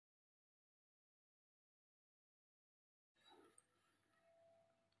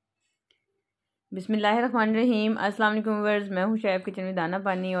बिस्मिल्लाहिर्रहमानिर्रहीम। अस्सलाम वालेकुम व्यूअर्स, मैं हूं शेफ़ किचन में दाना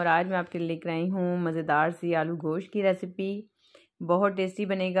पानी और आज मैं आपके लिए लेकर आई हूं मज़ेदार सी आलू गोश्त की रेसिपी। बहुत टेस्टी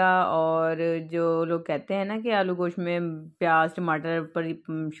बनेगा। और जो लोग कहते हैं ना कि आलू गोश्त में प्याज टमाटर पर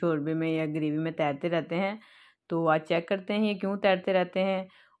शोरबे में या ग्रेवी में तैरते रहते हैं, तो आज चेक करते हैं ये क्यों तैरते रहते हैं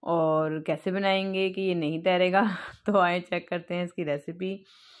और कैसे बनाएंगे कि ये नहीं तैरेगा। तो आए चेक करते हैं इसकी रेसिपी।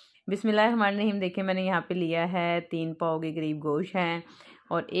 बिस्मिल्लाहिर्रहमानिर्रहीम। देखिए, मैंने यहाँ पे लिया है 3 पाव के करीब गोश्त है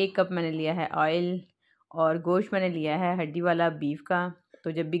और 1 कप मैंने लिया है ऑयल और गोश्त मैंने लिया है हड्डी वाला बीफ का।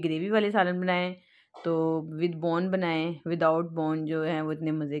 तो जब भी ग्रेवी वाले सालन बनाएं तो विद बोन बनाएं, विदाउट बोन जो है वो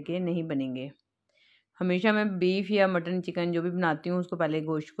इतने मज़े के नहीं बनेंगे। हमेशा मैं बीफ या मटन चिकन जो भी बनाती हूँ उसको पहले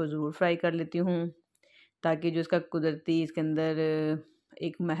गोश्त को ज़रूर फ्राई कर लेती हूँ, ताकि जो इसका कुदरती इसके अंदर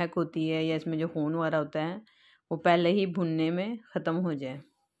एक महक होती है या इसमें जो खून वगैरह होता है वो पहले ही भुनने में ख़त्म हो जाए।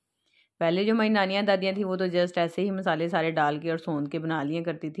 पहले जो हमारी नानियाँ दादियाँ थी वो तो जस्ट ऐसे ही मसाले सारे डाल के और सौंध के बना लिया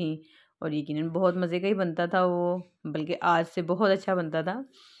करती थी और यकीनन बहुत मज़े का ही बनता था वो, बल्कि आज से बहुत अच्छा बनता था।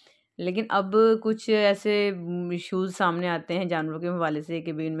 लेकिन अब कुछ ऐसे इश्यूज़ सामने आते हैं जानवरों के हवाले से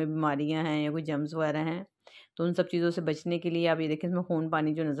कि भी इनमें बीमारियां हैं या कोई जम्स वगैरह हैं, तो उन सब चीज़ों से बचने के लिए आप ये देखें इसमें खून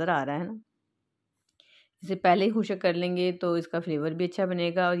पानी जो नज़र आ रहा है ना, इसे पहले ही खुशक कर लेंगे तो इसका फ्लेवर भी अच्छा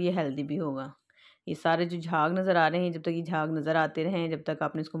बनेगा और ये हेल्दी भी होगा। ये सारे जो झाग नज़र आ रहे हैं, जब तक ये झाग नज़र आते रहें जब तक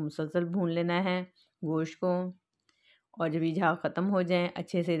आपने इसको मुसलसल भून लेना है गोश्त को। और जब ये झाग ख़त्म हो जाएं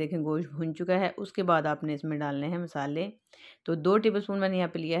अच्छे से, देखें गोश्त भुन चुका है, उसके बाद आपने इसमें डालने हैं मसाले। तो 2 टेबलस्पून मैंने यहाँ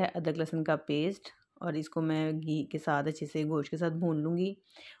पे लिया है अदरक लहसुन का पेस्ट और इसको मैं घी के साथ अच्छे से गोश्त के साथ भून लूँगी।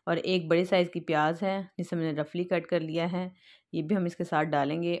 और एक बड़े साइज़ की प्याज है जिसे मैंने रफली कट कर लिया है, ये भी हम इसके साथ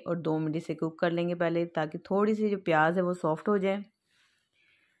डालेंगे और 2 मिनट इसे कुक कर लेंगे पहले, ताकि थोड़ी सी जो प्याज है वो सॉफ्ट हो जाए।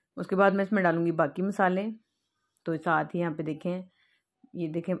 उसके बाद मैं इसमें डालूँगी बाकी मसाले। तो साथ ही यहाँ पे देखें, ये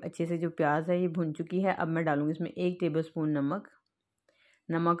देखें अच्छे से जो प्याज है ये भुन चुकी है। अब मैं डालूँगी इसमें 1 टेबलस्पून नमक।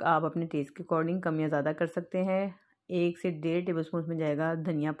 नमक आप अपने टेस्ट के अकॉर्डिंग कम या ज़्यादा कर सकते हैं। 1 से 1.5 टेबलस्पून इसमें जाएगा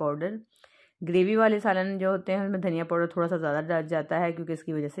धनिया पाउडर। ग्रेवी वाले सालन जो होते हैं उसमें धनिया पाउडर थोड़ा सा ज़्यादा डल जाता है क्योंकि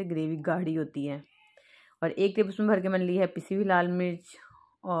इसकी वजह से ग्रेवी गाढ़ी होती है। और 1 टेबलस्पून भर के मैंने ली है पिसी हुई लाल मिर्च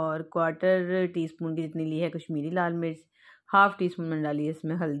और 1/4 टीस्पून की जितनी ली है कश्मीरी लाल मिर्च। 1/2 टीस्पून मैंने डाली है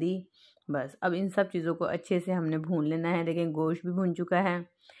इसमें हल्दी। बस अब इन सब चीज़ों को अच्छे से हमने भून लेना है। देखें गोश्त भी भून चुका है,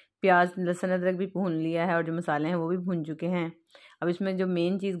 प्याज लहसुन अदरक भी भून लिया है और जो मसाले हैं वो भी भून चुके हैं। अब इसमें जो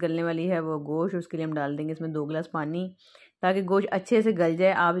मेन चीज़ गलने वाली है वो गोश्त, उसके लिए हम डाल देंगे इसमें 2 गिलास पानी, ताकि गोश्त अच्छे से गल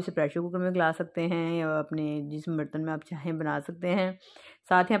जाए। आप इसे प्रेशर कुकर में गला सकते हैं या अपने जिस बर्तन में आप चाहें बना सकते हैं।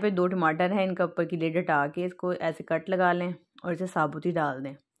 साथ यहाँ पे 2 टमाटर हैं, इनका ऊपर की लेड हटा के इसको ऐसे कट लगा लें और इसे साबुत ही डाल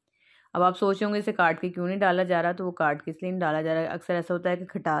दें। अब आप सोच होंगे इसे काट के क्यों नहीं डाला जा रहा, तो वो काट के इसलिए नहीं डाला जा रहा है, अक्सर ऐसा होता है कि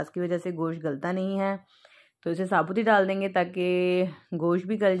खटास की वजह से गोश्त गलता नहीं है, तो इसे साबुत ही डाल देंगे ताकि गोश्त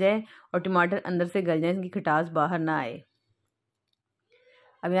भी गल जाए और टमाटर अंदर से गल जाए, इनकी खटास बाहर ना आए।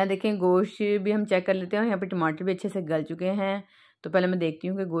 अब यहाँ देखें गोश्त भी हम चेक कर लेते हैं, यहाँ पे टमाटर भी अच्छे से गल चुके हैं। तो पहले मैं देखती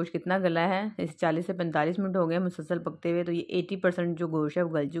हूँ कि गोश्त कितना गला है। इसे 40 से 45 मिनट हो गए मुसलसल पकते हुए, तो ये 80% जो गोश्त है वो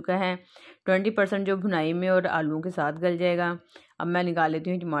गल चुका है। 20% जो भुनाई में और आलूओं के साथ गल जाएगा। अब मैं निकाल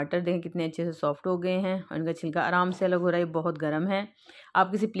लेती हूँ टमाटर, देखें कितने अच्छे से सॉफ्ट हो गए हैं और इनका छिलका आराम से अलग हो रहा है। बहुत गर्म है,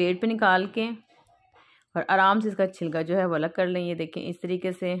 आप किसी प्लेट पर निकाल के और आराम से इसका छिलका जो है वो अलग कर लें, ये देखें इस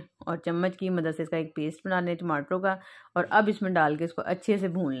तरीके से, और चम्मच की मदद से इसका एक पेस्ट बना लें टमाटरों का और अब इसमें डाल के इसको अच्छे से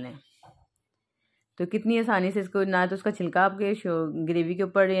भून लें। तो कितनी आसानी से इसको, ना तो उसका छिलका आपके ग्रेवी के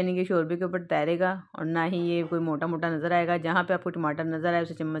ऊपर यानी कि शोरबे के ऊपर तैरेगा और ना ही ये कोई मोटा मोटा नज़र आएगा। जहाँ पे आपको टमाटर नज़र आए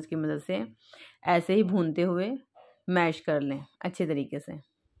उसे चम्मच की मदद से ऐसे ही भूनते हुए मैश कर लें अच्छे तरीके से।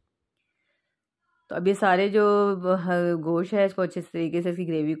 तो अब ये सारे जो गोश्त है इसको अच्छे तरीके से इसकी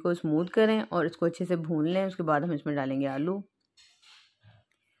ग्रेवी को स्मूथ करें और इसको अच्छे से भून लें। उसके बाद हम इसमें डालेंगे आलू।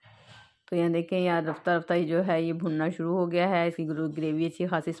 तो यहाँ देखें, यहाँ रफ्ता रफ्ता ही जो है ये भुनना शुरू हो गया है, इसकी ग्रेवी अच्छी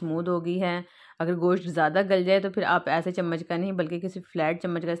खासी स्मूथ हो गई है। अगर गोश्त ज़्यादा गल जाए तो फिर आप ऐसे चम्मच का नहीं बल्कि किसी फ्लैट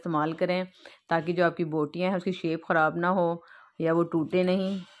चम्मच का इस्तेमाल करें, ताकि जो आपकी बोटियाँ हैं उसकी शेप ख़राब ना हो या वो टूटे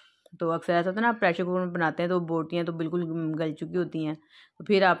नहीं। तो अक्सर ऐसा होता है ना, आप प्रेशर कुकर में बनाते हैं तो बोटियाँ तो बिल्कुल गल चुकी होती हैं, तो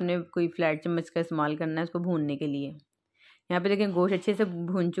फिर आपने कोई फ्लैट चम्मच का इस्तेमाल करना है उसको भूनने के लिए। यहाँ पे देखें गोश्त अच्छे से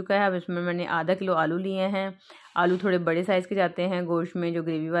भून चुका है। अब इसमें मैंने आधा किलो आलू लिए हैं। आलू थोड़े बड़े साइज़ के जाते हैं गोश्त में, जो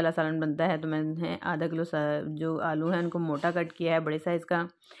ग्रेवी वाला सालन बनता है, तो मैंने आधा किलो जो आलू है उनको मोटा कट किया है बड़े साइज़ का।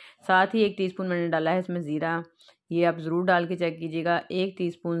 साथ ही 1 टीस्पून मैंने डाला है इसमें ज़ीरा, ये आप ज़रूर डाल के चेक कीजिएगा। 1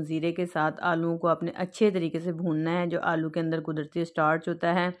 टीस्पून ज़ीरे के साथ आलूओं को आपने अच्छे तरीके से भूनना है। जो आलू के अंदर कुदरती स्टार्च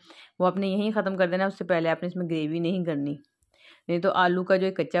होता है वो आपने यहीं ख़त्म कर देना है, उससे पहले आपने इसमें ग्रेवी नहीं करनी, नहीं तो आलू का जो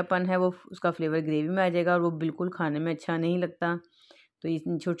एक कच्चापन है वो उसका फ्लेवर ग्रेवी में आ जाएगा और वो बिल्कुल खाने में अच्छा नहीं लगता। तो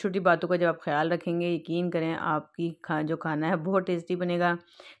इन छोटी छोटी बातों का जब आप ख्याल रखेंगे, यकीन करें आपकी जो खाना है बहुत टेस्टी बनेगा।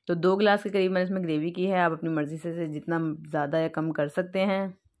 तो 2 गिलास के करीब मैंने इसमें ग्रेवी की है, आप अपनी मर्ज़ी से जितना ज़्यादा या कम कर सकते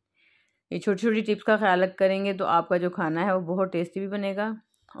हैं। ये छोटी छोटी टिप्स का ख्याल रख करेंगे तो आपका जो खाना है वो बहुत टेस्टी भी बनेगा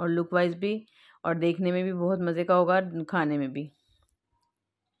और लुक वाइज भी, और देखने में भी बहुत मज़े का होगा, खाने में भी।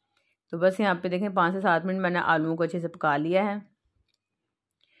 तो बस यहाँ पे देखें 5 से 7 मिनट मैंने आलूओं को अच्छे से पका लिया है।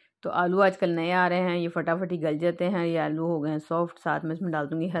 तो आलू आजकल नए आ रहे हैं, ये फटाफट ही गल जाते हैं। ये आलू हो गए हैं सॉफ्ट। साथ में इसमें डाल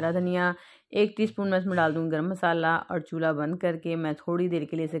दूँगी हरा धनिया, 1 टीस्पून मैं इसमें डाल दूँगी गर्म मसाला, और चूल्हा बंद करके मैं थोड़ी देर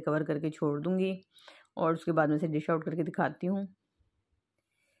के लिए इसे कवर करके छोड़ दूँगी, और उसके बाद में इसे डिश आउट करके दिखाती हूँ।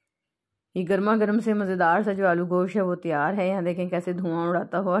 ये गर्मा गर्म से मज़ेदार सा जो आलू गोश्त है वो तैयार है। यहाँ देखें कैसे धुआं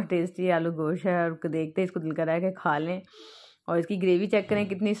उड़ाता हुआ टेस्टी आलू गोश्त है, और देखते ही इसको दिल कर रहा है कि खा लें। और इसकी ग्रेवी चेक करें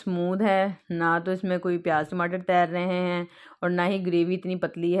कितनी स्मूथ है, ना तो इसमें कोई प्याज टमाटर तैर रहे हैं, और ना ही ग्रेवी इतनी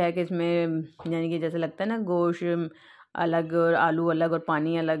पतली है कि इसमें यानी कि जैसे लगता है ना गोश्त अलग और आलू अलग और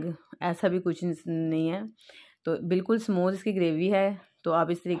पानी अलग, ऐसा भी कुछ नहीं है। तो बिल्कुल स्मूथ इसकी ग्रेवी है। तो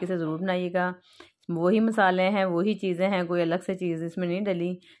आप इस तरीके से ज़रूर बनाइएगा। वही मसाले हैं, वही चीज़ें हैं, कोई अलग से चीज़ इसमें नहीं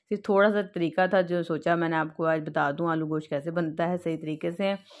डली। सिर्फ थोड़ा सा तरीका था जो सोचा मैंने आपको आज बता दूं आलू गोश्त कैसे बनता है सही तरीके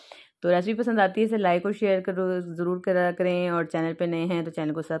से। तो रेसिपी पसंद आती है इसे लाइक और शेयर करो ज़रूर करा करें, और चैनल पे नए हैं तो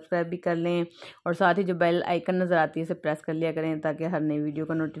चैनल को सब्सक्राइब भी कर लें, और साथ ही जो बेल आइकन नज़र आती है इसे प्रेस कर लिया करें ताकि हर नई वीडियो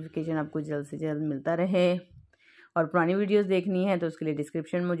का नोटिफिकेशन आपको जल्द से जल्द मिलता रहे। और पुरानी वीडियोज़ देखनी है तो उसके लिए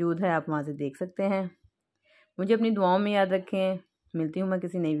डिस्क्रिप्शन मौजूद है, आप वहाँ से देख सकते हैं। मुझे अपनी दुआओं में याद रखें। मिलती हूँ मैं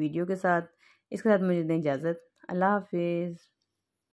किसी नई वीडियो के साथ। इसके साथ मुझे दें इजाज़त। अल्लाह हाफिज़।